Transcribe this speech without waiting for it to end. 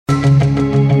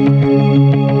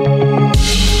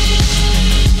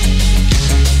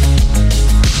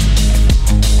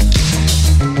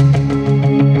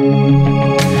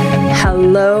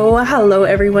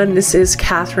everyone. This is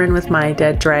Catherine with My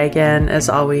Dead Dragon. As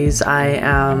always, I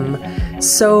am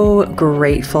so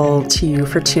grateful to you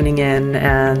for tuning in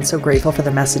and so grateful for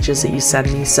the messages that you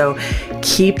send me. So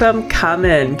keep them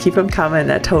coming. Keep them coming.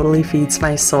 That totally feeds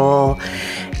my soul.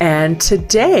 And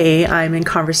today I'm in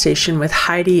conversation with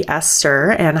Heidi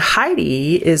Esther. And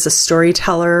Heidi is a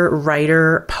storyteller,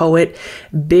 writer, poet,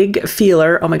 big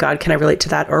feeler. Oh my God, can I relate to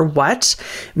that or what?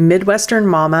 Midwestern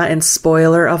mama and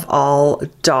spoiler of all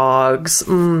dogs,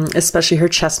 especially her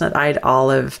chestnut-eyed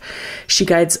Olive. She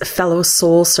guides fellow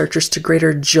soul searchers to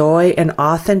greater joy and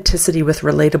authenticity with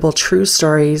relatable true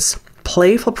stories,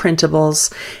 playful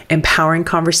printables, empowering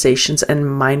conversations,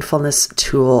 and mindfulness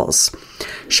tools.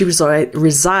 She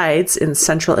resides in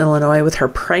central Illinois with her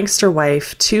prankster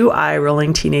wife, 2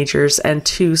 eye-rolling teenagers, and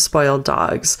 2 spoiled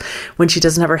dogs. When she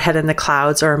doesn't have her head in the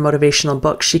clouds or a motivational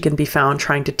book, she can be found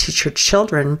trying to teach her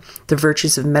children the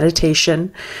virtues of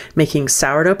meditation, making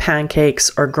sourdough pancakes,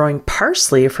 or growing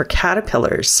parsley for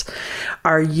caterpillars.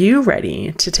 Are you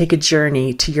ready to take a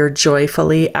journey to your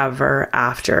joyfully ever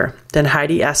after? Then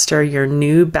Heidi Esther, your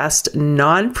new best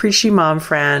non-preachy mom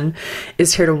friend,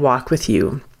 is here to walk with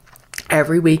you.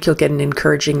 Every week, you'll get an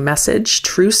encouraging message,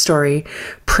 true story,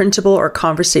 printable, or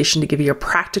conversation to give you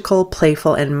practical,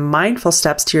 playful, and mindful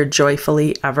steps to your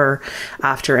joyfully ever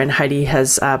after. And Heidi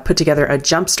has put together a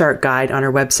jumpstart guide on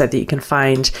her website that you can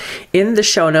find in the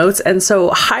show notes. And so,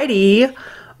 Heidi,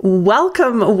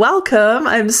 welcome.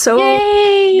 I'm so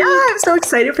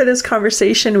excited for this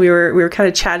conversation. We were kind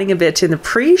of chatting a bit in the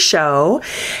pre-show.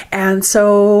 And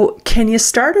so can you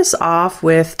start us off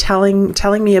with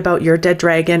telling me about your dead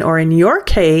dragon, or in your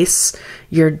case,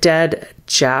 your dead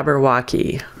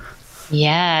Jabberwocky?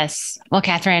 Yes. Well,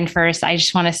 Catherine, first, I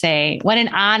just want to say what an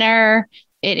honor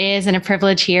it is and a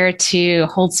privilege here to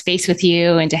hold space with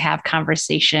you and to have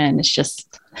conversation. It's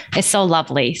so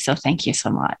lovely. So thank you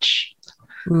so much.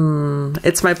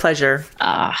 It's my pleasure.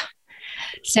 My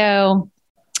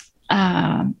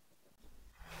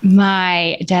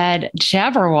dead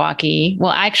Jabberwocky.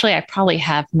 Well, actually, I probably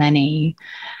have many.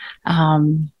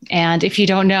 And if you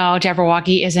don't know,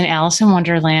 Jabberwocky is an Alice in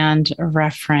Wonderland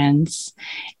reference.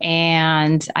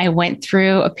 And I went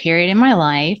through a period in my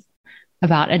life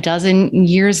about a dozen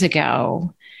years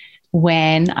ago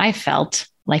when I felt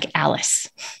like Alice.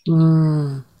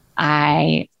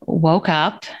 I woke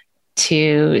up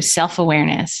to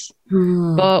self-awareness.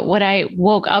 But what I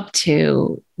woke up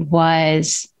to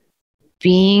was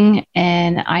being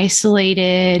an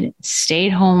isolated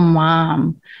stay-at-home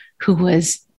mom who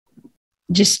was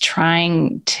just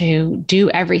trying to do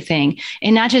everything,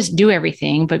 and not just do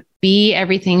everything, but be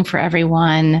everything for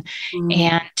everyone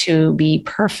and to be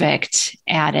perfect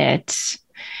at it.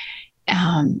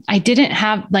 I didn't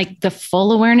have like the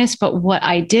full awareness, but what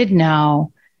I did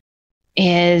know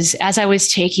is as I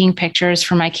was taking pictures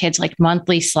for my kids, like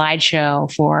monthly slideshow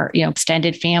for,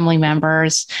 extended family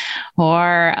members,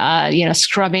 or,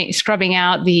 scrubbing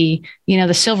out the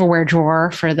silverware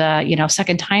drawer for the,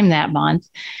 second time that month,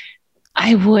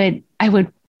 I would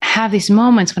have these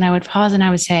moments when I would pause and I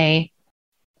would say,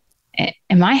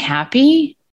 am I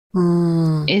happy?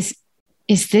 Is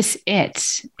this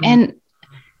it? And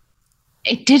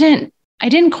I didn't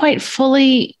quite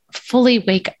fully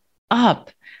wake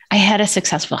up. I had a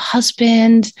successful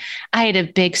husband. I had a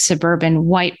big suburban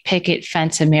white picket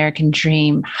fence American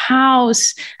dream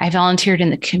house. I volunteered in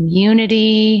the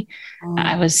community.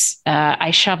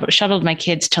 I shuttled my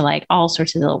kids to like all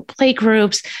sorts of little play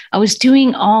groups. I was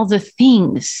doing all the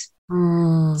things,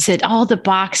 said all the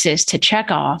boxes to check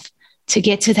off to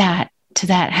get to that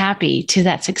happy, to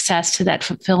that success, to that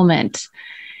fulfillment.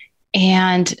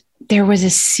 And there was a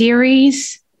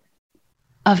series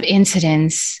of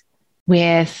incidents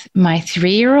with my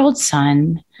 3-year-old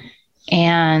son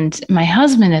and my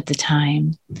husband at the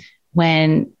time,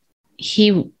 when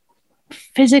he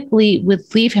physically would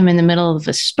leave him in the middle of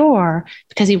a store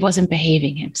because he wasn't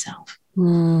behaving himself.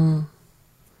 And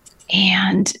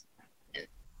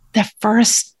the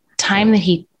first time that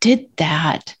he did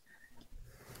that,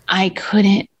 I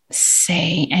couldn't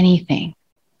say anything.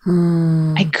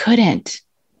 I couldn't.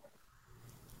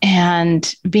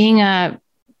 And being a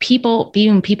people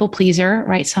pleaser,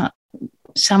 right?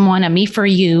 Someone, a me for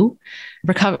you,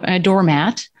 a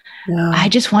doormat. Yeah. I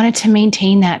just wanted to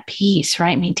maintain that peace,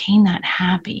 right? Maintain that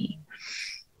happy.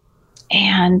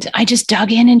 And I just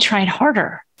dug in and tried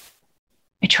harder.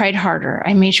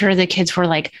 I made sure the kids were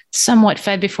like somewhat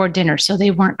fed before dinner, so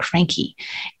they weren't cranky.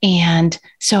 And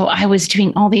so I was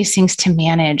doing all these things to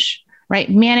manage, right?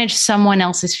 Manage someone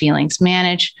else's feelings,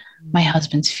 manage my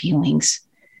husband's feelings.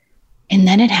 And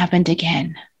then it happened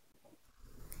again.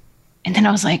 And then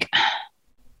I was like,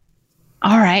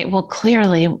 all right, well,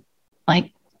 clearly,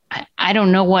 like, I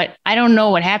don't know what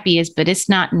happy is, but it's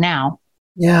not now.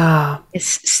 Yeah.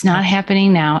 It's not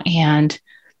happening now. And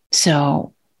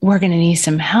so we're going to need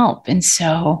some help. And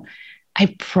so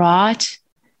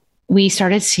we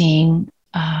started seeing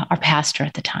our pastor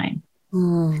at the time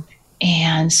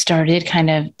and started kind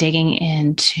of digging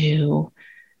into,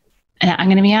 and I'm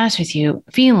going to be honest with you,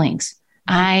 feelings.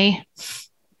 I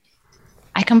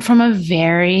come from a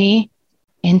very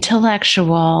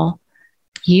intellectual,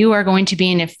 you are going to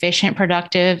be an efficient,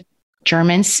 productive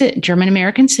German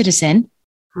American citizen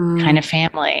kind of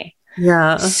family.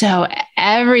 Yeah. So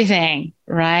everything,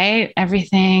 right?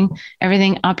 Everything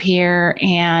up here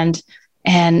and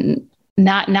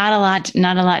not a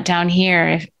lot down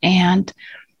here. And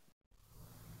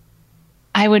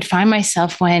I would find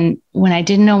myself when I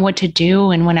didn't know what to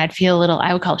do and when I'd feel a little,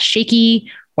 I would call it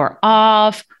shaky or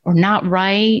off or not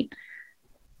right.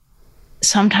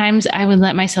 Sometimes I would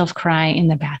let myself cry in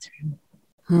the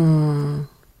bathroom.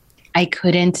 I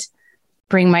couldn't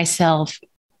bring myself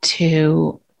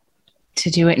to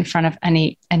do it in front of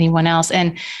anyone else.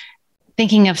 And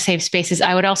thinking of safe spaces,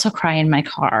 I would also cry in my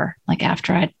car, like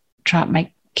after I'd dropped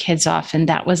my kids off, and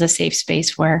that was a safe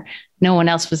space where no one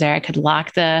else was there. I could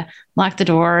lock the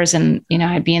doors, and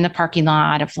I'd be in the parking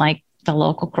lot of like the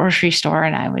local grocery store,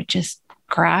 and I would just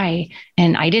cry.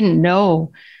 And I didn't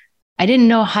know how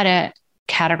to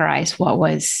categorize what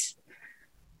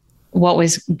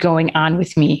was going on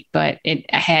with me, but it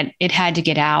had to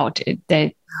get out.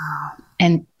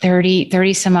 And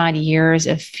 30 some odd years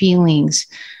of feelings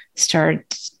start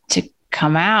to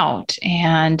come out.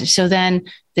 And so then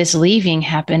this leaving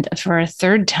happened for a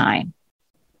third time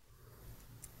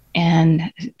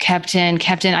and kept in.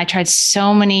 I tried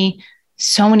so many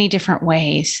different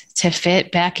ways to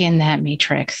fit back in that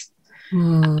matrix.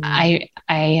 I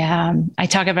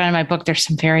talk about in my book, there's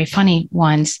some very funny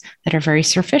ones that are very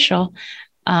superficial.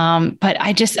 But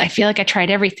I feel like I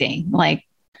tried everything, like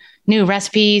new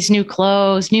recipes, new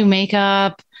clothes, new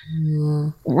makeup,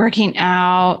 working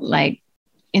out,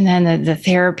 and then the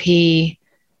therapy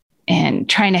and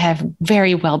trying to have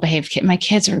very well-behaved kids. My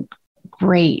kids are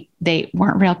great. They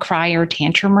weren't real crier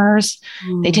tantrumers.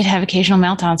 They did have occasional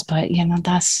meltdowns, but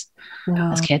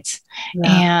that's kids.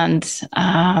 Yeah.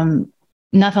 And,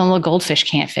 nothing a little goldfish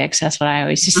can't fix. That's what I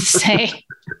always used to say.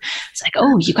 It's like,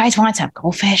 oh, you guys want some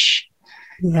goldfish?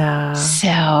 Yeah.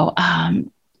 So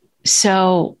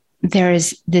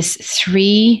there's this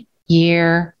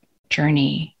 3-year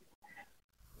journey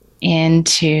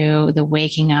into the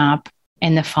waking up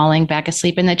and the falling back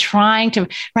asleep and the trying to,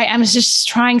 right? I was just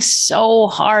trying so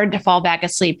hard to fall back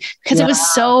asleep because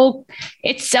it's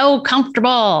so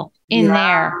comfortable in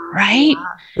there, right?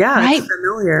 Yeah. Right? It's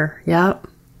familiar. Yep.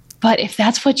 But if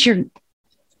that's what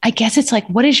I guess it's like,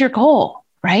 what is your goal,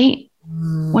 right?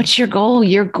 What's your goal?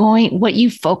 What you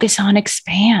focus on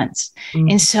expands.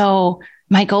 And so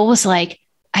my goal was like,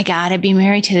 I got to be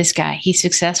married to this guy. He's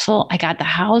successful. I got the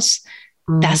house.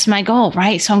 That's my goal,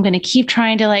 right? So I'm going to keep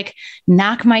trying to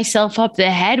knock myself up the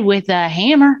head with a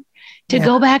hammer to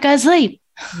go back asleep.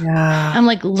 Yeah. I'm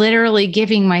literally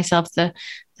giving myself the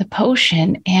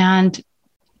potion. And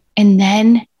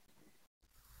then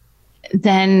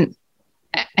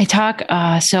I talk,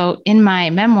 so in my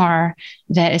memoir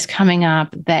that is coming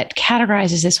up that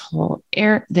categorizes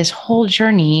this whole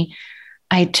journey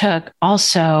I took.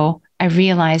 Also, I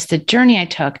realized the journey I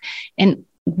took and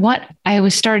what I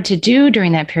was started to do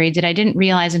during that period that I didn't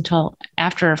realize until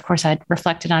after, of course, I'd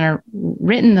reflected on or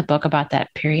written the book about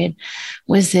that period,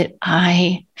 was that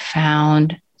I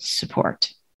found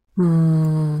support.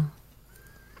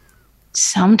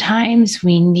 Sometimes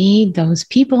we need those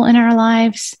people in our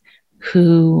lives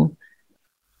who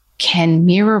can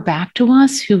mirror back to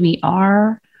us who we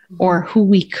are or who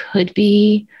we could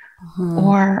be,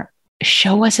 or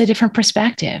show us a different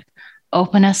perspective,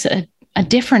 open us a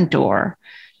different door.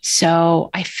 So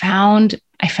I found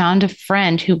a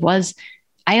friend who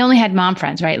I only had mom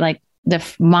friends, right? Like the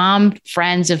mom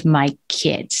friends of my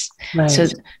kids.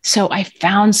 Right. So I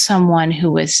found someone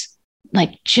who was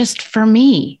just for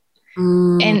me.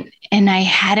 And I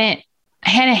hadn't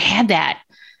had that.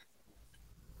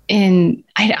 And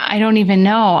I don't even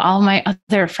know, all my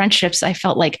other friendships, I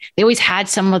felt like they always had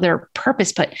some other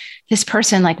purpose, but this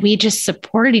person, we just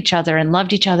supported each other and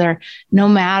loved each other, no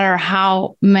matter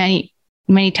how many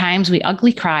many times we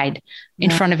ugly cried in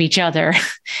front of each other.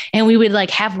 And we would like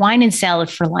have wine and salad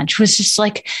for lunch. It was just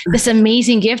like this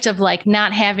amazing gift of like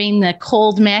not having the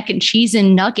cold mac and cheese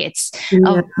and nuggets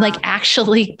of like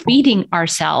actually feeding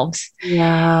ourselves.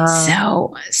 Yeah.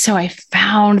 So I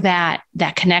found that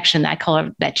connection that I call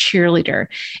it that cheerleader.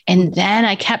 And then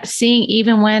I kept seeing,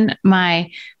 even when my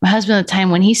husband at the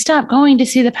time, when he stopped going to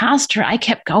see the pastor, I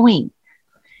kept going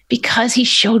because he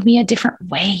showed me a different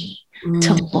way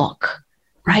to look,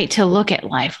 right? To look at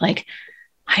life. Like,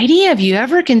 Heidi, have you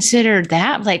ever considered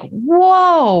that? Like,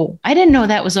 whoa, I didn't know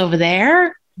that was over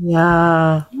there.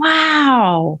 Yeah.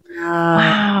 Wow.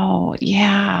 Wow.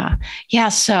 Yeah. Yeah.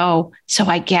 So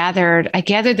I gathered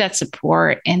that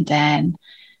support. And then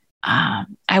I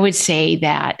would say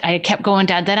that I kept going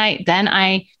down. Then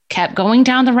I kept going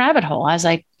down the rabbit hole. I was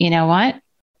like, you know what?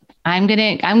 I'm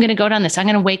gonna go down this. I'm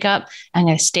gonna wake up. I'm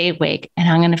gonna stay awake, and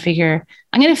I'm gonna figure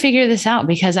this out,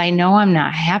 because I know I'm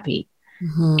not happy.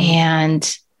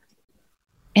 And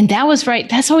that was right.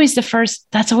 That's always the first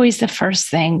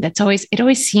thing. It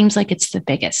always seems like it's the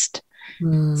biggest.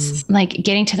 It's like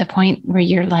getting to the point where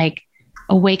you're like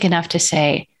awake enough to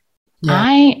say,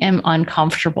 I am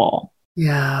uncomfortable.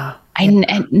 Yeah.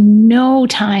 At no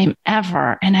time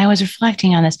ever. And I was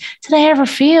reflecting on this. Did I ever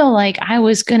feel like I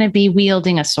was going to be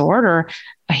wielding a sword or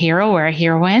a hero or a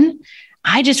heroine?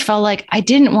 I just felt like I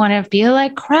didn't want to feel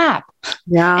like crap.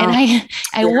 Yeah. And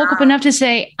I woke up enough to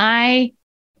say, I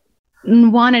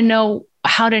want to know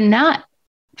how to not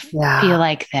feel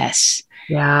like this.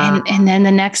 Yeah. And then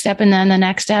the next step, and then the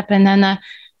next step, and then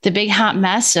the big hot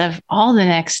mess of all the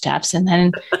next steps. And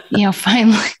then,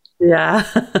 finally,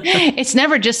 it's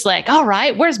never just like, all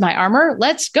right, where's my armor?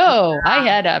 Let's go. I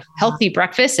had a healthy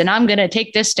breakfast and I'm going to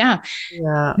take this down.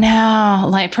 Yeah. No,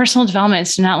 like personal development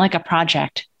is not like a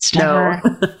project.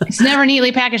 It's never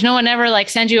neatly packaged. No one ever like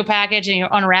sends you a package and you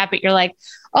unwrap it. You're like,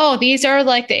 oh, these are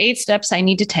like the 8 steps I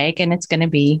need to take. And it's going to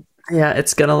be. Yeah.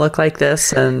 It's going to look like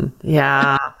this. And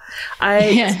I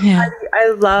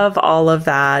love all of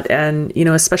that. And,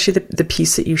 especially the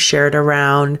piece that you shared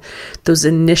around those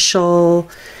initial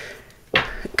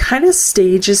kind of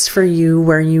stages for you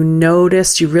where you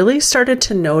really started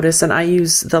to notice, and I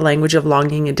use the language of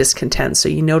longing and discontent. So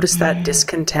you notice that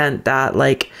discontent, that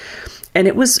like, and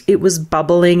it was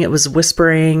bubbling, it was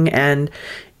whispering, and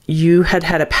you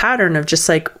had a pattern of just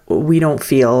like, we don't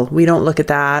feel, we don't look at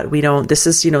that. This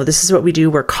is what we do.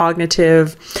 We're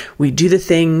cognitive. We do the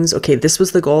things. Okay. This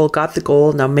was the goal, got the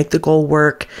goal. Now make the goal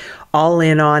work, all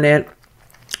in on it.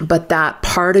 But that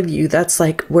part of you that's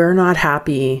like, we're not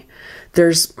happy.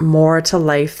 There's more to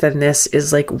life than this,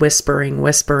 is like whispering,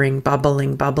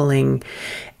 bubbling.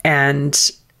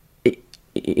 And,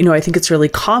 I think it's really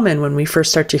common when we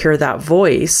first start to hear that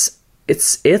voice,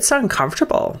 it's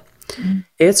uncomfortable.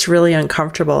 It's really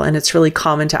uncomfortable. And it's really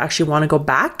common to actually want to go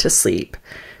back to sleep,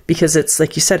 because it's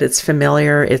like you said, it's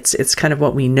familiar. It's kind of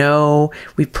what we know.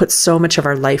 We've put so much of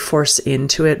our life force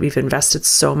into it. We've invested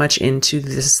so much into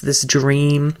this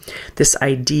dream, this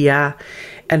idea.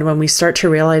 And when we start to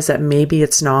realize that maybe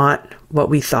it's not what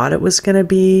we thought it was going to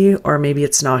be, or maybe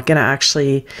it's not going to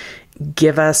actually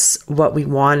give us what we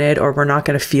wanted, or we're not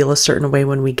going to feel a certain way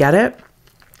when we get it,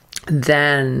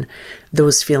 then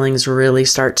those feelings really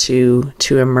start to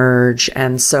emerge.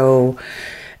 And so,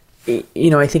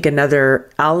 I think another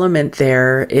element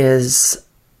there is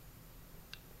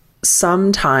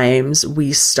sometimes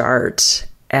we start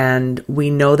and we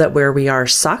know that where we are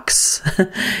sucks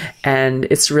and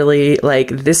it's really like,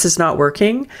 this is not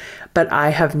working, but I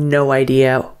have no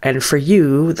idea. And for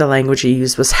you, the language you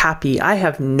used was happy. I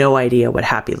have no idea what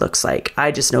happy looks like.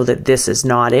 I just know that this is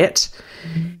not it.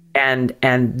 And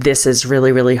this is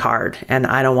really, really hard. And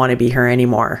I don't want to be here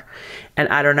anymore. And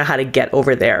I don't know how to get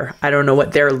over there. I don't know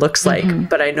what there looks like,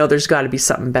 but I know there's got to be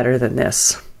something better than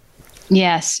this.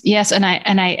 Yes. And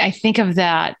I think of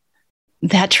that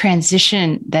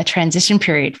transition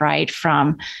period, right?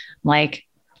 From like,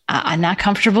 I'm not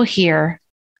comfortable here.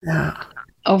 Yeah.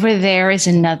 Over there is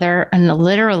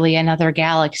literally another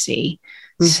galaxy.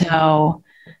 So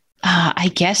I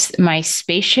guess my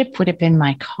spaceship would have been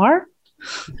my car.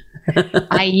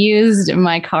 I used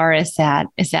my car as that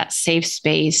safe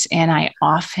space. And I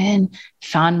often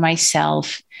found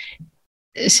myself,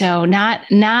 so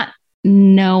not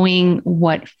knowing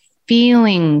what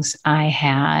feelings I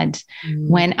had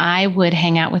when I would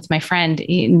hang out with my friend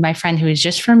who was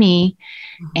just for me.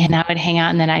 And I would hang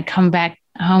out, and then I'd come back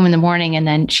home in the morning, and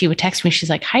then she would text me. She's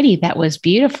like, Heidi, that was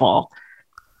beautiful.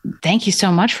 Thank you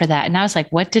so much for that. And I was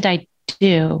like, what did I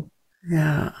do?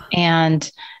 Yeah.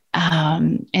 And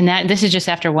that this is just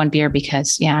after one beer,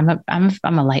 because I'm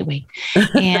a lightweight.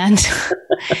 And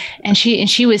And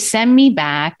she would send me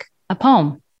back a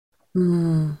poem.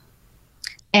 And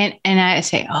I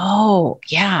say, oh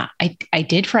yeah, I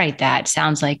did write that.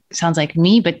 Sounds like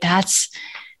me, but that's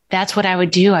what I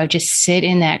would do. I would just sit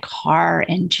in that car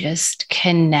and just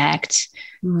connect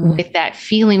with that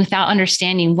feeling without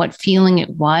understanding what feeling it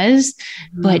was,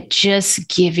 but just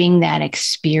giving that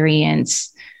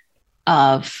experience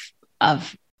of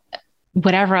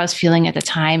whatever I was feeling at the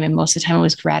time. And most of the time it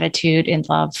was gratitude and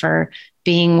love for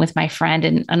being with my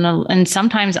friend. And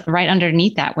sometimes right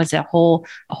underneath that was a whole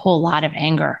lot of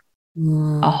anger,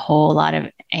 a whole lot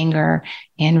of anger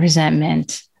and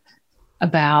resentment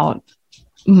about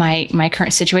my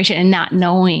current situation and not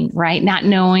knowing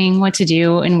what to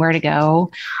do and where to go.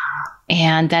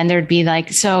 And then there'd be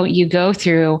like, so you go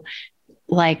through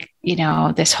like,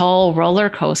 this whole roller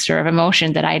coaster of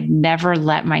emotion that I'd never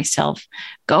let myself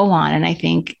go on. And I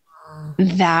think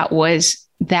that was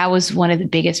one of the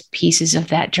biggest pieces of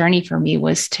that journey for me,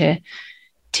 was to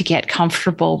get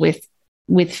comfortable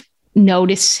with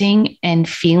noticing and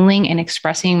feeling and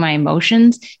expressing my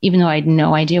emotions, even though I had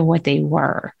no idea what they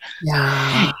were.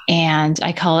 Yeah. And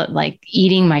I call it like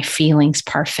eating my feelings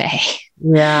parfait.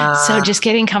 Yeah. So just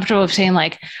getting comfortable with saying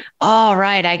like, all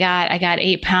right, I got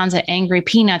 8 pounds of angry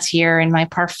peanuts here in my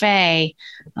parfait.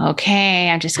 Okay.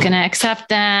 I'm just going to accept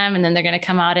them. And then they're going to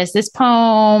come out as this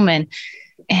poem and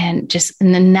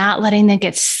then not letting them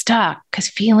get stuck. Cause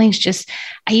feelings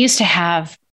I used to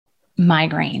have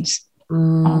migraines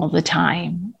all the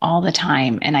time.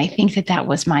 And I think that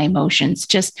was my emotions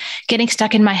just getting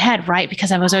stuck in my head, right?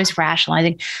 Because I was always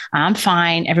rationalizing, I'm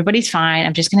fine. Everybody's fine.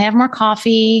 I'm just going to have more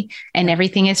coffee and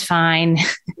everything is fine.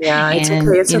 Yeah, it's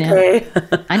okay. It's okay.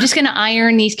 I'm just going to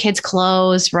iron these kids'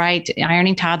 clothes, right?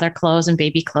 Ironing toddler clothes and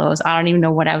baby clothes. I don't even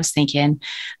know what I was thinking.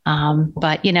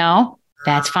 But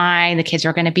that's fine. The kids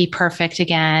are going to be perfect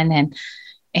again.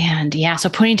 And yeah, so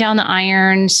putting down the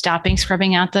iron, stopping,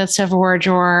 scrubbing out the silverware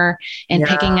drawer and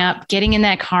getting in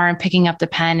that car and picking up the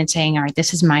pen and saying, all right,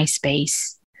 this is my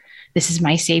space. This is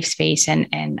my safe space.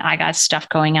 And I got stuff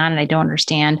going on and I don't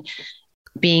understand.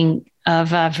 Being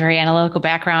of a very analytical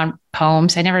background,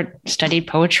 poems, I never studied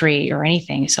poetry or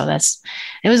anything. So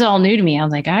it was all new to me. I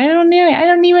was like, I don't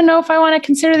even know if I want to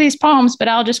consider these poems, but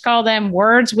I'll just call them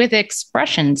words with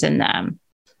expressions in them.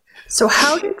 So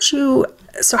how did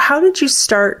you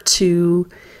start to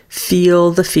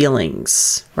feel the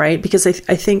feelings, right? Because I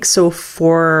think so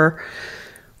for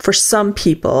some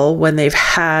people, when they've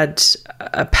had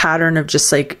a pattern of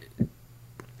just like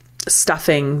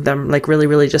stuffing them, like really,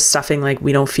 really just stuffing, like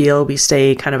we don't feel, we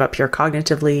stay kind of up here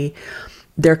cognitively,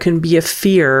 there can be a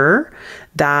fear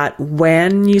that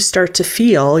when you start to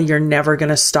feel, you're never going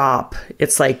to stop.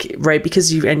 It's like, right,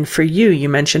 because for you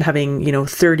mentioned having,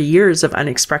 30 years of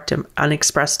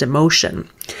unexpressed emotion.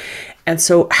 And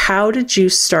so how did you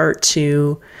start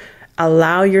to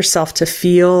allow yourself to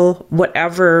feel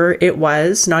whatever it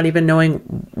was, not even knowing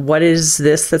what is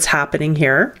this that's happening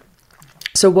here?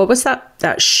 So what was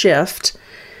that shift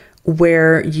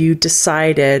where you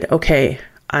decided, okay,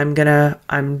 I'm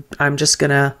just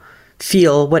gonna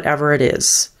feel whatever it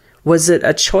is? Was it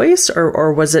a choice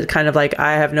or was it kind of like,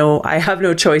 I have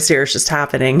no choice here, it's just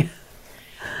happening?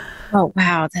 Oh,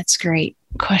 wow. That's a great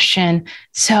question.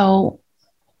 So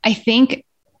I think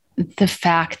the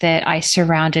fact that I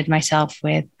surrounded myself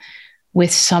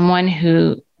with someone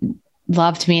who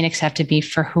loved me and accepted me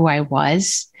for who I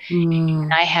was,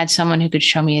 and I had someone who could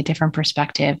show me a different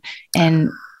perspective.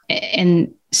 And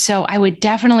so I would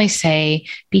definitely say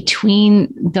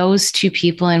between those two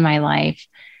people in my life,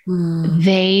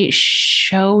 they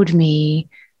showed me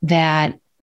that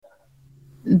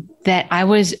I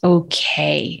was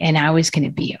okay and I was going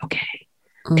to be okay,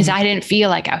 because I didn't feel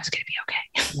like I was going to be okay.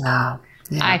 Yeah.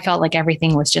 I felt like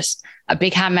everything was just a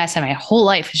big hot mess and my whole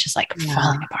life was just like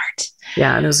falling apart.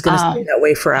 Yeah. And it was going to stay that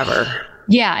way forever.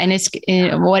 Yeah.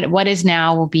 And what is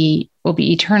now will be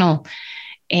eternal.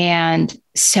 And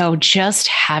so just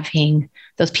having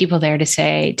those people there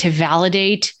to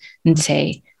validate and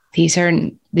say, these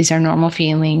are normal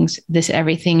feelings.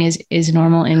 Everything is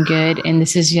normal and good. And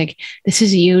this is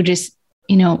you just,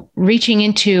 reaching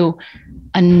into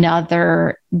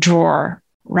another drawer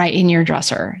right in your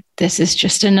dresser. This is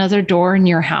just another door in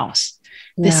your house.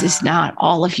 Yeah. This is not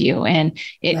all of you. And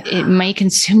it may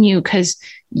consume you because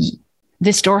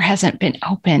this door hasn't been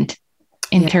opened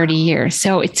in 30 years.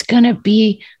 So it's going to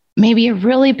be maybe a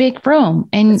really big room,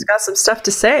 and it's got some stuff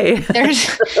to say.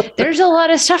 there's a lot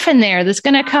of stuff in there that's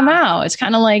going to come out. It's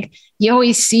kind of like you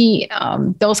always see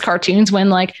those cartoons when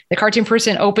like the cartoon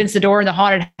person opens the door in the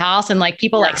haunted house and like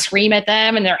people like scream at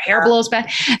them and their hair blows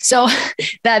back. So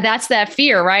that's that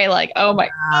fear, right? Like, oh my,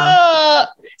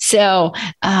 so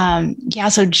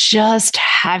so just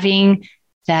having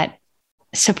that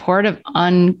support of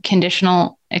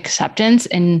unconditional acceptance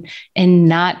and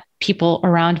not people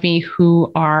around me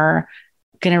who are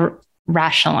going to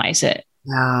rationalize it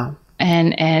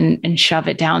and shove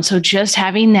it down. So just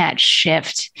having that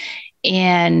shift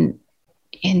in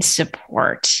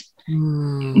support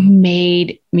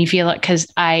made me feel like,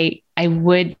 because I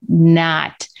would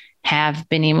not have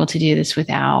been able to do this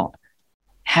without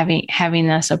having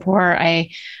the support.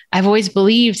 I've always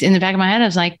believed in the back of my head, I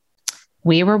was like,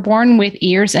 we were born with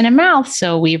ears and a mouth,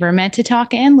 so we were meant to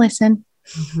talk and listen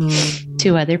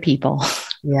to other people.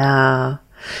 Yeah.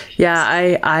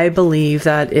 I believe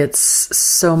that it's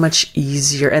so much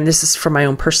easier, and this is from my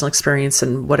own personal experience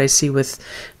and what I see with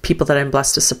people that I'm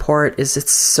blessed to support, is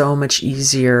it's so much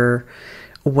easier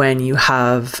when you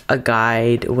have a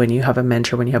guide, when you have a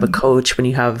mentor, when you have a coach, when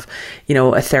you have,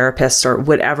 a therapist or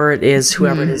whatever it is,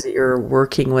 whoever it is that you're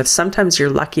working with. Sometimes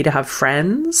you're lucky to have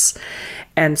friends.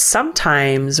 And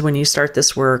sometimes when you start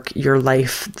this work,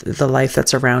 the life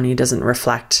that's around you doesn't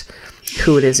reflect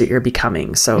who it is that you're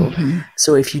becoming. So,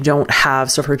 so if you don't have,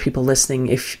 so for people listening,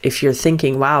 if you're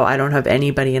thinking, wow, I don't have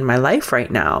anybody in my life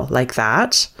right now like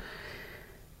that,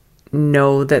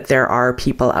 know that there are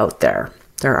people out there.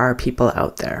 There are people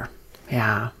out there.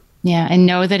 Yeah. Yeah. And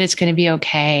know that it's going to be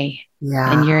okay.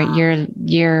 Yeah. And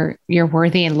you're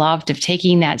worthy and loved of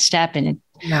taking that step, and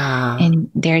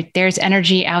there's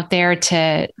energy out there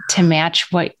to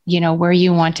match what, where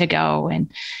you want to go.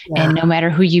 And no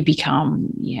matter who you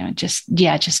become, just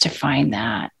to find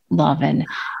that love and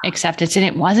acceptance. And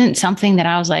it wasn't something that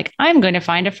I was like, I'm going to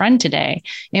find a friend today.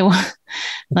 It was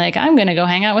like, I'm going to go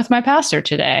hang out with my pastor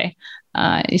today.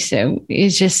 So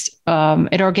it's just,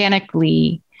 it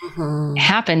organically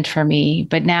happened for me.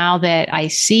 But now that I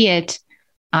see it,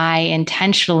 I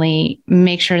intentionally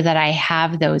make sure that I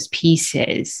have those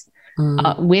pieces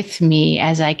with me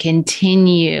as I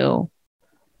continue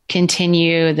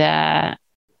the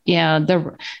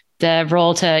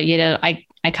role to,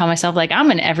 I call myself like, I'm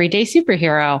an everyday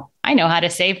superhero. I know how to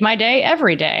save my day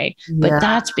every day, but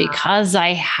that's because I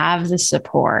have the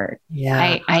support.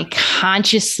 Yeah. I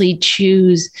consciously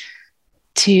choose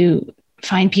to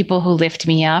find people who lift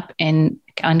me up and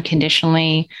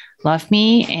unconditionally love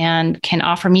me and can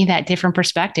offer me that different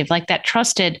perspective. Like that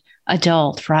trusted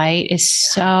adult, right, is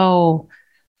so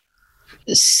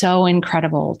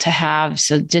incredible to have.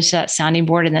 So just that sounding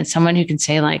board, and then someone who can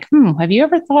say like, have you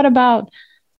ever thought about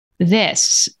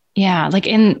this? Yeah. Like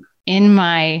in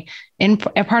a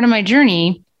part of my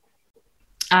journey,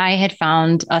 I had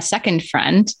found a second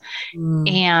friend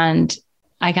and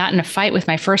I got in a fight with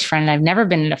my first friend. I've never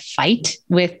been in a fight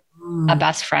with a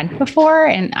best friend before.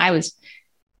 And I was,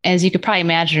 as you could probably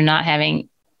imagine, not having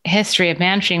a history of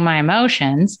managing my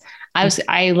emotions,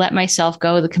 I let myself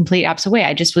go the complete opposite way.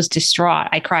 I just was distraught.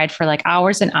 I cried for like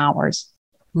hours and hours.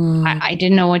 I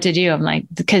didn't know what to do. I'm like,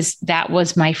 because that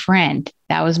was my friend.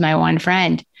 That was my one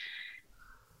friend.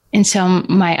 And so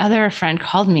my other friend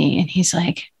called me and he's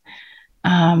like,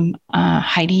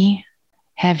 Heidi,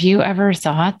 have you ever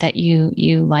thought that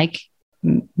you like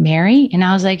Mary? And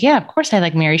I was like, yeah, of course I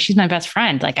like Mary. She's my best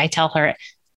friend. Like I tell her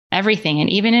everything, and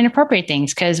even inappropriate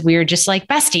things, because we're just like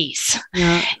besties.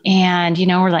 Yeah. And,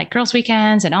 we're like girls'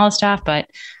 weekends and all this stuff. But,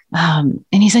 and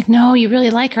he's like, no, you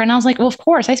really like her. And I was like, well, of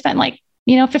course. I spent like,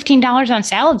 $15 on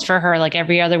salads for her, like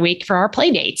every other week for our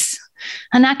play dates.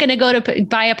 I'm not going to go to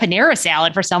buy a Panera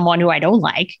salad for someone who I don't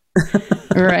like.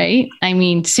 Right. I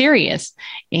mean, serious.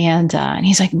 And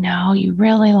he's like, no, you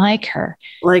really like her.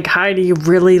 Like, Heidi, you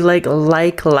really like her.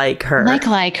 Like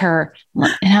her.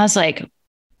 And I was like,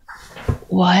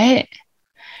 what?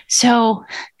 So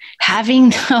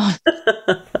having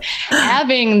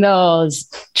those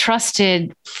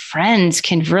trusted friends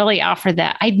can really offer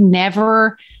that. I'd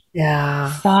never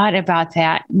thought about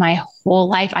that my whole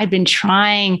life. I'd been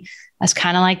trying, I was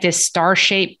kind of like this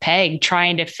star-shaped peg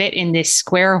trying to fit in this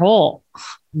square hole.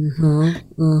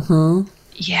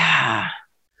 Yeah.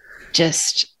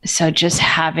 Just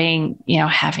having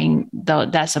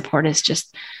that support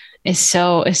is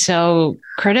so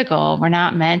critical. We're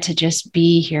not meant to just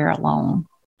be here alone.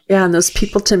 Yeah. And those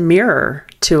people to mirror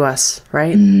to us,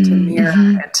 right? To mirror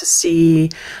and to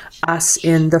see us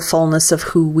in the fullness of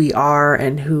who we are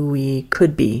and who we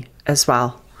could be as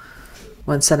well.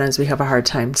 When sometimes we have a hard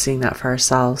time seeing that for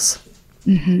ourselves.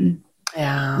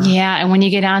 Yeah. Yeah. And when you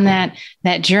get on that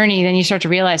journey, then you start to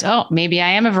realize, oh, maybe I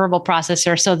am a verbal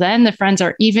processor. So then the friends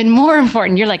are even more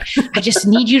important. You're like, I just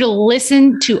need you to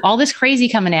listen to all this crazy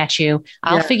coming at you.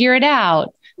 I'll Yeah. figure it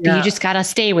out, but you Yeah. just got to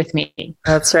stay with me.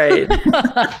 That's right.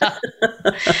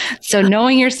 So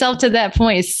knowing yourself to that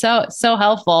point is so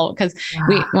helpful, because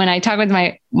when I talk with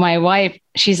my wife,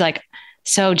 she's like,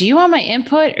 so do you want my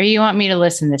input or you want me to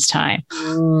listen this time?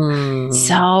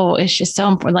 So it's just so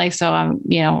important. Like, so I'm,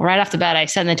 right off the bat, I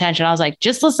set an intention. I was like,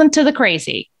 just listen to the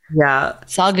crazy. Yeah.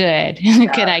 It's all good. Yeah.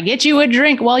 Can I get you a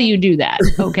drink while you do that?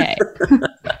 Okay.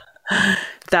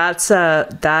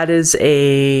 That is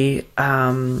a,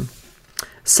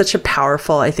 such a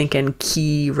powerful, I think, and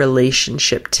key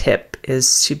relationship tip,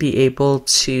 is to be able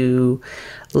to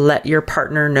let your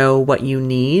partner know what you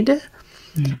need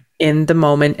in the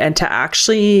moment. And to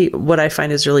actually, what I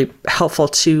find is really helpful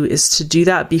too, is to do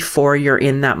that before you're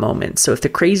in that moment. So if the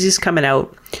crazy is coming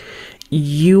out,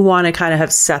 you want to kind of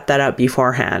have set that up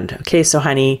beforehand. Okay, so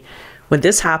honey, when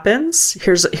this happens,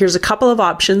 here's a couple of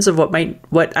options of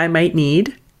what I might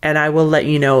need, and I will let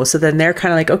you know. So then they're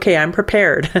kind of like, okay, I'm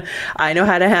prepared. I know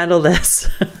how to handle this.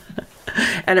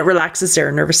 And it relaxes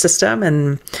their nervous system,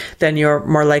 and then you're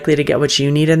more likely to get what you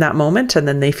need in that moment, and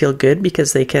then they feel good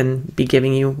because they can be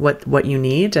giving you what you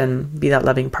need and be that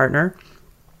loving partner.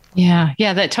 Yeah,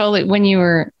 that totally. When you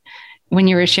were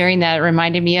sharing that, it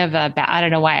reminded me of I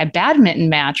don't know why, a badminton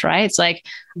match, right? It's like,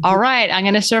 all right, I'm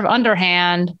going to serve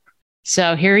underhand,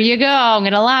 so here you go. I'm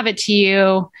going to lob it to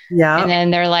you. Yeah. And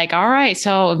then they're like, all right,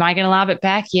 so am I going to lob it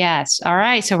back? Yes. All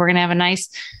right, so we're going to have a nice.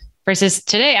 Versus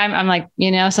today, I'm like,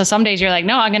 so some days you're like,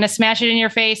 no, I'm going to smash it in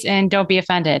your face and don't be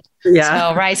offended.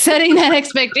 Yeah. So, right. Setting that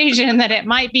expectation that it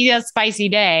might be a spicy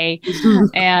day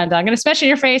and I'm going to smash it in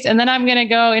your face. And then I'm going to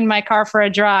go in my car for a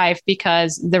drive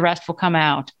because the rest will come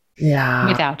out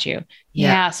without you.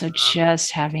 Yeah. So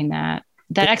just having that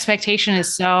expectation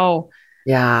is so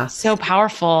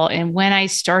powerful. And when I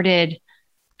started,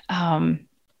 my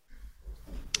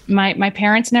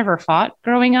parents never fought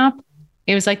growing up.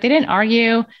 It was like they didn't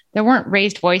argue. There weren't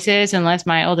raised voices unless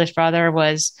my oldest brother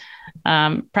was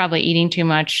probably eating too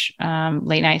much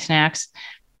late night snacks,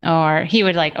 or he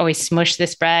would like always smush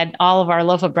this bread, all of our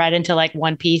loaf of bread, into like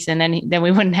one piece, and then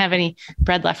we wouldn't have any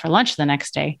bread left for lunch the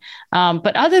next day.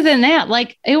 But other than that,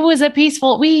 like, it was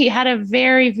we had a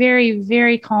very, very,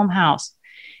 very calm house.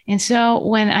 And so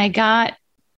when I got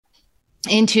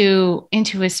into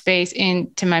a space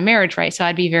into my marriage, right? So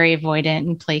I'd be very avoidant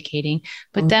and placating.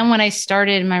 But then when I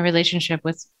started my relationship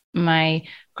with my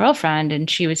girlfriend, and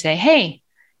she would say, Hey,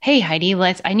 Heidi,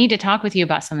 I need to talk with you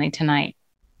about something tonight.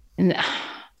 And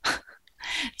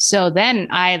so then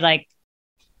I like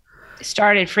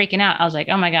started freaking out. I was like,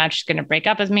 oh my God, she's going to break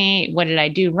up with me. What did I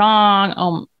do wrong?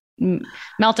 Oh,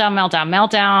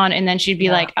 meltdown. And then she'd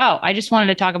be like, oh, I just wanted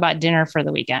to talk about dinner for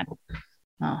the weekend.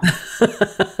 Oh.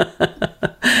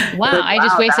 Wow, I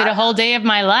just wasted a whole day of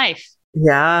my life.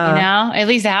 Yeah. At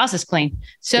least the house is clean.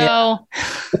 So,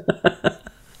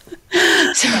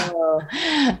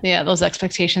 those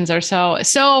expectations are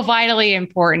so vitally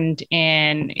important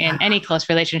in any close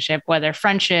relationship, whether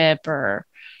friendship or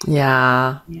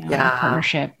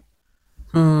partnership.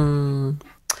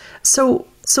 So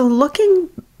looking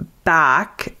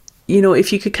back,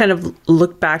 if you could kind of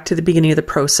look back to the beginning of the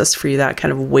process for you, that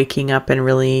kind of waking up and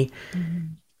really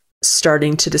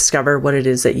starting to discover what it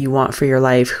is that you want for your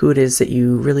life, who it is that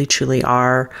you really truly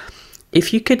are.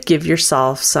 If you could give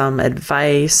yourself some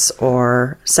advice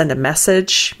or send a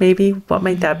message, maybe, what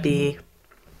might that be?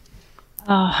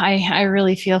 Oh, I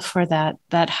really feel for that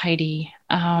Heidi.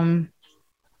 I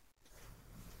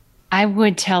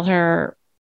would tell her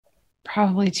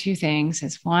probably two things.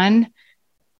 Is one,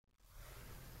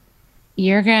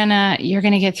 you're gonna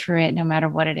get through it no matter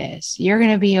what it is. You're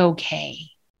gonna be okay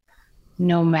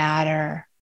no matter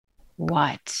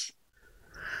what.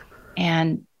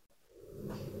 And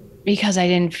because I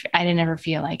didn't ever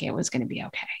feel like it was going to be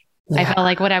okay. I felt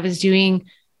like what I was doing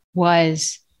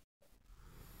was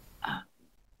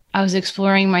I was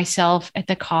exploring myself at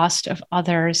the cost of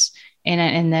others.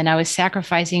 And then I was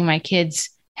sacrificing my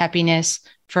kids' happiness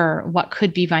for what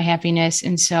could be my happiness.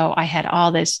 And so I had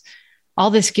all this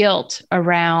guilt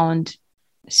around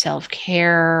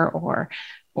self-care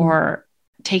or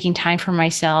taking time for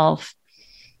myself.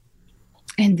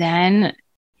 And then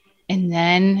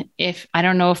if I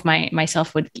don't know if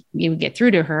myself would get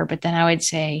through to her, but then I would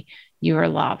say, you are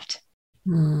loved.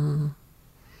 And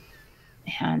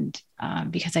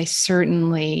because I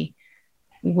certainly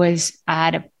was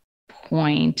at a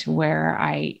point where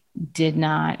I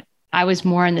was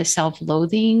more in the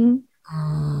self-loathing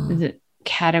the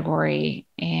category,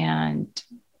 and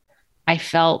I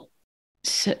felt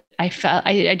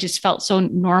I just felt so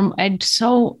normal. I'd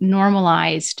so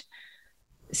normalized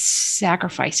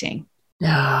sacrificing.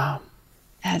 Yeah.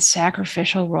 That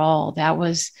sacrificial role. That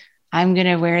was, I'm going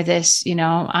to wear this,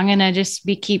 I'm going to just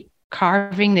keep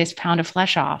carving this pound of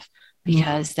flesh off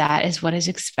because that is what is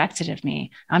expected of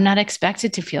me. I'm not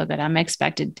expected to feel good. I'm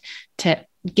expected to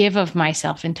give of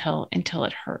myself until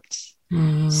it hurts.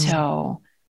 So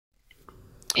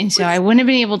I wouldn't have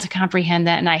been able to comprehend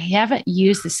that. And I haven't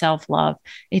used the self-love.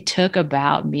 It took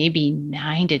about maybe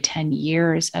 9 to 10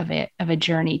 years of a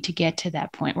journey to get to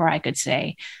that point where I could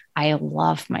say, I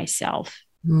love myself.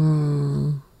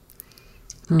 And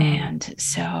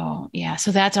so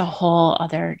that's a whole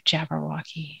other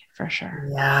Jabberwocky for sure.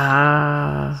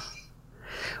 Yeah.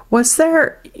 Was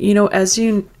there, as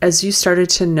you started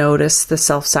to notice the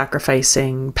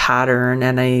self-sacrificing pattern,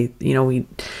 and we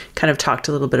kind of talked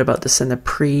a little bit about this in the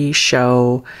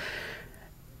pre-show,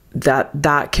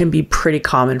 that can be pretty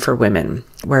common for women,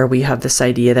 where we have this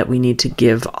idea that we need to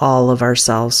give all of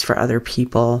ourselves for other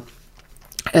people.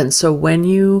 And so when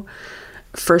you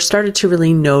first started to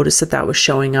really notice that was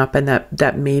showing up and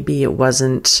that maybe it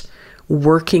wasn't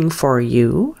working for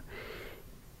you,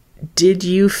 did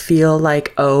you feel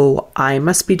like, oh, I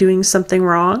must be doing something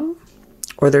wrong,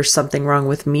 or there's something wrong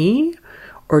with me?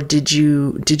 Or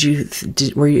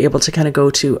were you able to kind of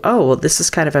go to, oh, well, this is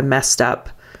kind of a messed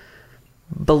up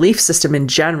belief system in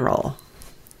general?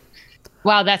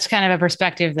 Wow, that's kind of a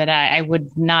perspective that I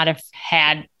would not have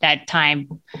had that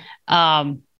time.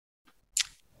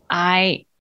 I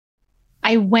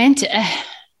went,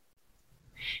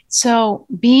 so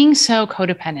being so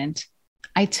codependent,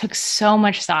 I took so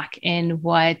much stock in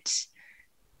what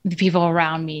the people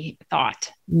around me thought.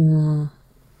 And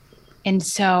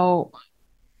so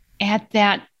at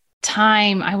that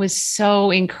time, I was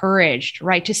so encouraged,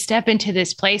 right, to step into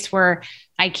this place where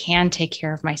I can take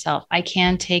care of myself. I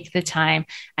can take the time.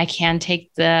 I can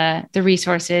take the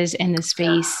resources and the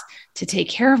space to take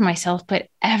care of myself. But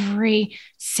every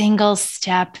single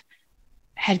step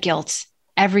had guilt.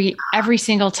 Every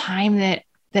single time that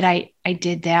I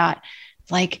did that,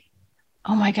 like,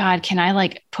 oh my God, can I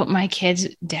put my kids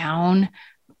down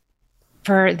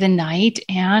for the night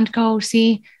and go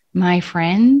see my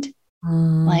friend?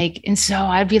 And so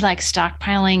I'd be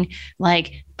stockpiling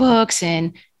books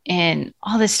and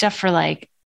all this stuff for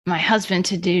my husband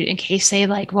to do in case they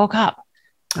woke up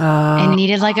and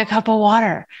needed a cup of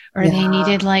water, or they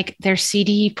needed their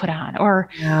CD put on, or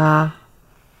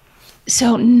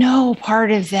so no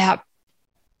part of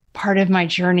my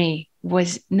journey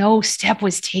no step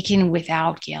was taken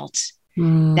without guilt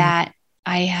that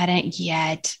I hadn't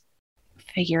yet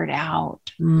figured out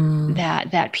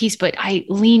that piece. But I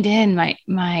leaned in,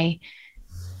 my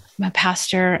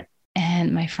pastor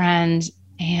and my friends,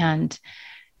 and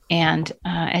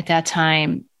at that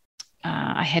time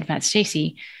I had met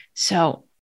Stacy. So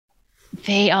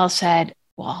they all said,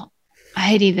 well,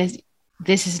 Heidi,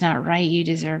 this is not right. You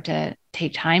deserve to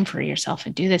take time for yourself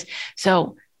and do this.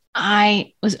 So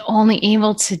I was only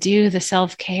able to do the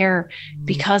self-care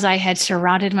because I had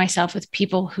surrounded myself with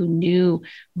people who knew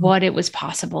what it was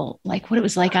possible, what it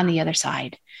was like on the other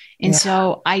side. And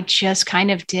so I just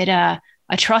kind of did a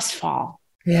trust fall.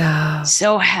 Yeah.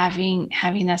 So having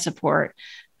that support.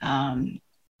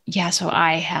 So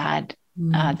I had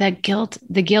that guilt.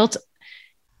 The guilt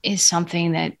is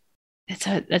something that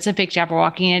that's a big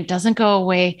Jabberwocky, and it doesn't go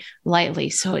away lightly.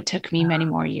 So it took me many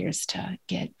more years to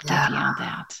get beyond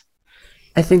that.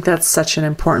 I think that's such an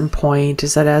important point,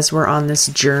 is that as we're on this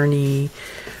journey,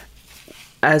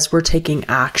 as we're taking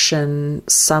action,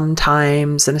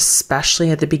 sometimes, and especially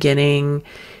at the beginning,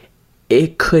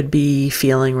 it could be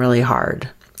feeling really hard.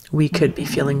 We could be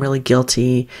feeling really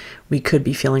guilty. We could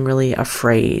be feeling really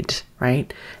afraid,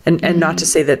 right? And not to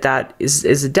say that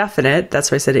is a definite.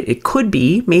 That's why I said it could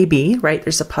be, maybe, right?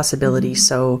 There's a possibility.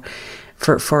 So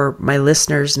for my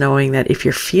listeners, knowing that if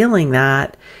you're feeling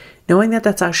that, knowing that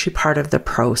that's actually part of the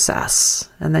process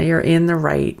and that you're in the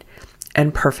right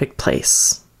and perfect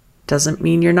place. Doesn't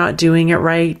mean you're not doing it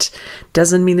right.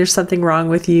 Doesn't mean there's something wrong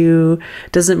with you.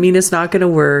 Doesn't mean it's not going to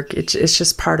work. It's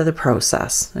just part of the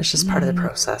process. It's just part of the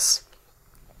process.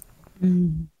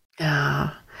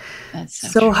 Yeah. That's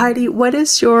so true. Heidi, what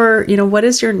is your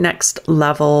next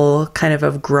level kind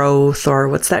of growth, or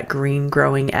what's that green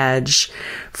growing edge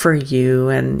for you?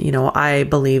 And, I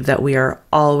believe that we are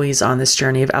always on this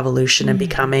journey of evolution and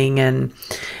becoming, and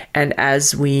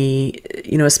as we,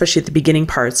 especially at the beginning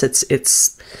parts,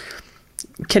 it's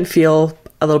can feel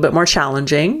a little bit more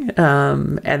challenging.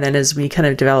 And then as we kind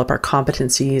of develop our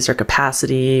competencies, our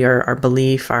capacity, our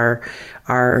belief,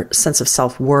 our sense of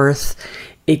self-worth,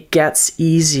 it gets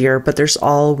easier, but there's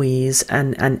always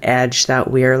an edge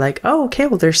that we're like, oh, okay,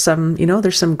 well, there's some,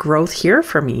 there's some growth here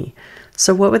for me.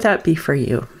 So what would that be for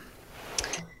you?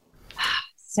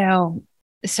 So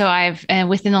and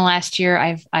within the last year,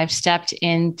 I've stepped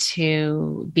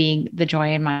into being the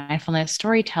joy and mindfulness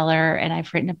storyteller, and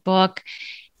I've written a book.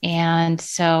 And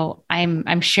so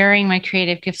I'm sharing my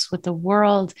creative gifts with the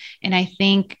world. And I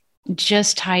think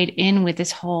just tied in with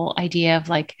this whole idea of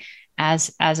like,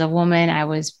 as a woman, I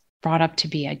was brought up to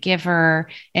be a giver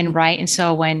and right. And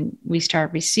so when we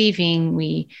start receiving,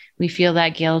 we feel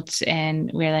that guilt,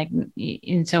 and we're like,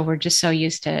 and so we're just so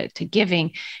used to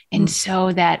giving. And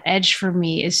so that edge for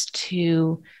me is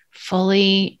to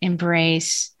fully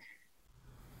embrace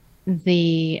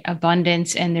the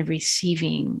abundance and the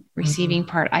receiving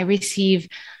part. I receive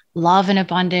love and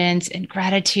abundance and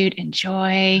gratitude and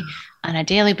joy on a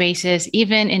daily basis,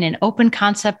 even in an open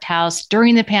concept house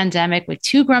during the pandemic with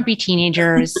 2 grumpy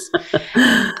teenagers.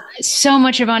 So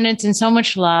much abundance and so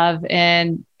much love.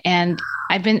 And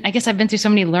I've been through so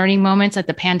many learning moments. Like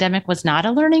the pandemic was not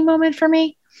a learning moment for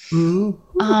me.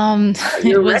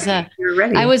 It was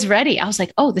ready. I was ready. I was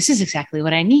like, oh, this is exactly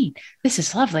what I need. This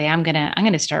is lovely. I'm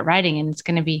gonna start writing, and it's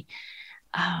gonna be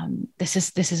this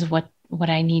is what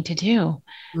I need to do.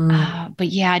 But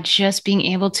yeah, just being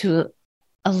able to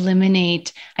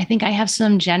eliminate, I think I have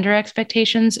some gender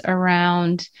expectations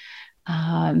around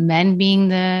men being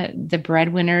the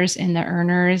breadwinners and the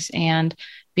earners, and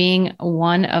being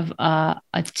one of a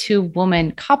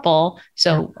 2-woman couple.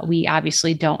 So we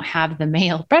obviously don't have the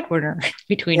male breadwinner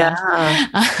between us.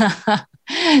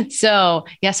 So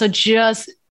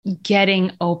just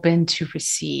getting open to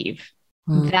receive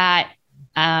that.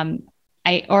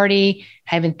 I already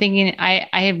have been thinking, I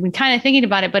have been kind of thinking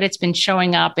about it, but it's been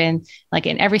showing up in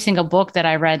every single book that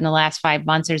I read in the last 5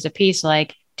 months. There's a piece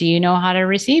like, do you know how to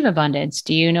receive abundance?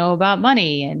 Do you know about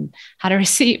money and how to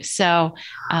receive? So,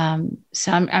 I'm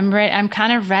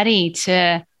kind of ready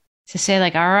to say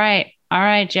like, all right,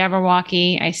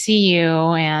 Jabberwocky, I see you.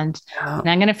 And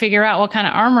I'm going to figure out what kind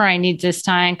of armor I need this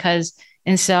time.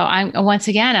 And so I'm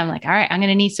like, all right, I'm going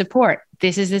to need support.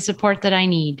 This is the support that I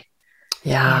need.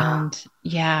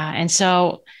 And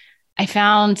so I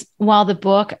found, while the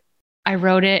book, I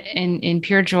wrote it in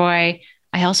pure joy,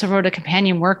 I also wrote a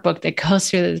companion workbook that goes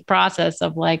through this process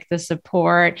of like the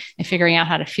support and figuring out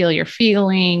how to feel your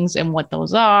feelings and what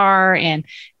those are, and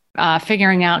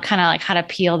figuring out kind of like how to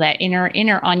peel that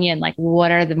inner onion, like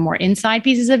what are the more inside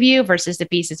pieces of you versus the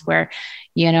pieces where,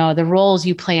 the roles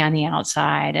you play on the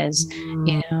outside as,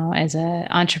 as an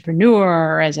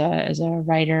entrepreneur, as a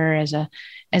writer, as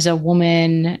a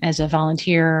woman, as a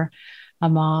volunteer, a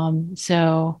mom.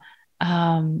 So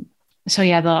that'll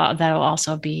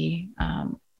also be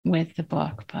with the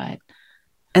book. But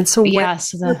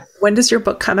when does your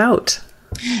book come out?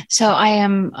 So I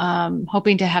am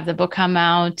hoping to have the book come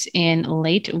out in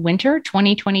late winter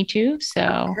 2022. So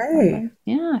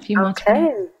a few months.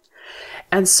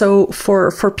 And so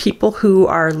for people who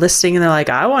are listening and they're like,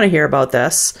 I want to hear about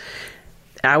this,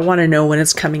 I want to know when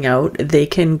it's coming out, they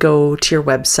can go to your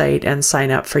website and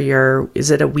sign up for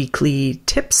is it a weekly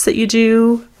tips that you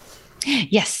do?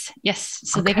 Yes.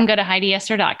 So they can go to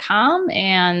HeidiEsther.com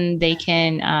and they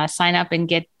can sign up and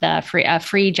get the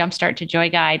free Jumpstart to Joy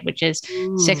guide, which is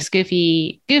 6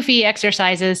 goofy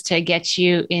exercises to get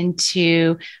you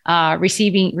into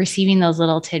receiving those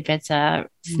little tidbits,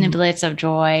 snippets of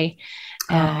joy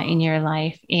in your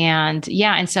life. And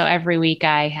so every week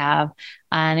I have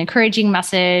an encouraging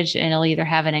message, and it'll either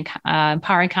have an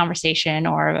empowering conversation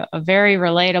or a very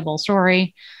relatable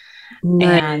story.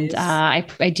 Nice. And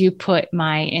I do put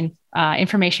my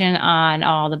information on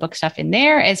all the book stuff in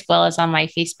there, as well as on my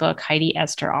Facebook Heidi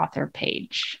Esther author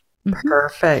page.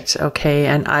 Perfect. Okay.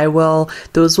 And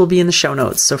those will be in the show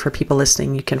notes. So for people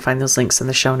listening, you can find those links in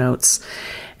the show notes.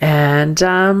 And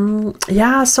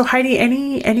so Heidi,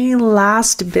 any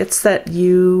last bits that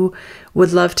you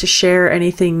would love to share,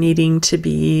 anything needing to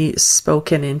be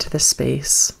spoken into the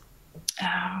space?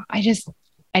 I just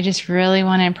really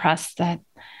want to impress that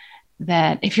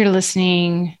if you're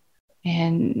listening,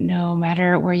 and no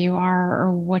matter where you are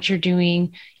or what you're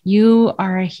doing, you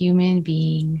are a human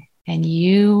being, and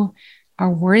you are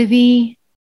worthy,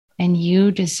 and you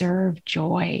deserve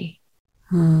joy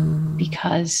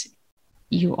because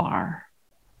you are.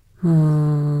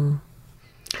 And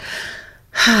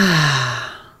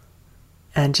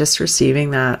just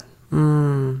receiving that.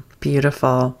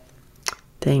 Beautiful.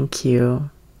 Thank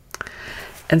you.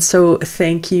 And so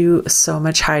thank you so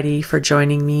much, Heidi, for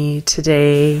joining me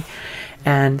today.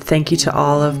 And thank you to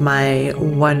all of my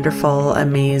wonderful,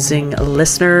 amazing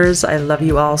listeners. I love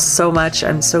you all so much.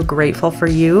 I'm so grateful for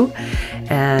you.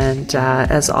 And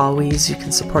as always, you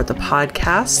can support the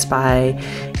podcast by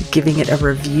giving it a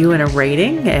review and a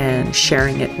rating and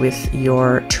sharing it with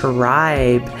your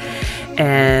tribe.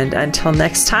 And until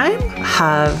next time,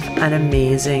 have an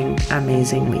amazing,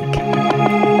 amazing week.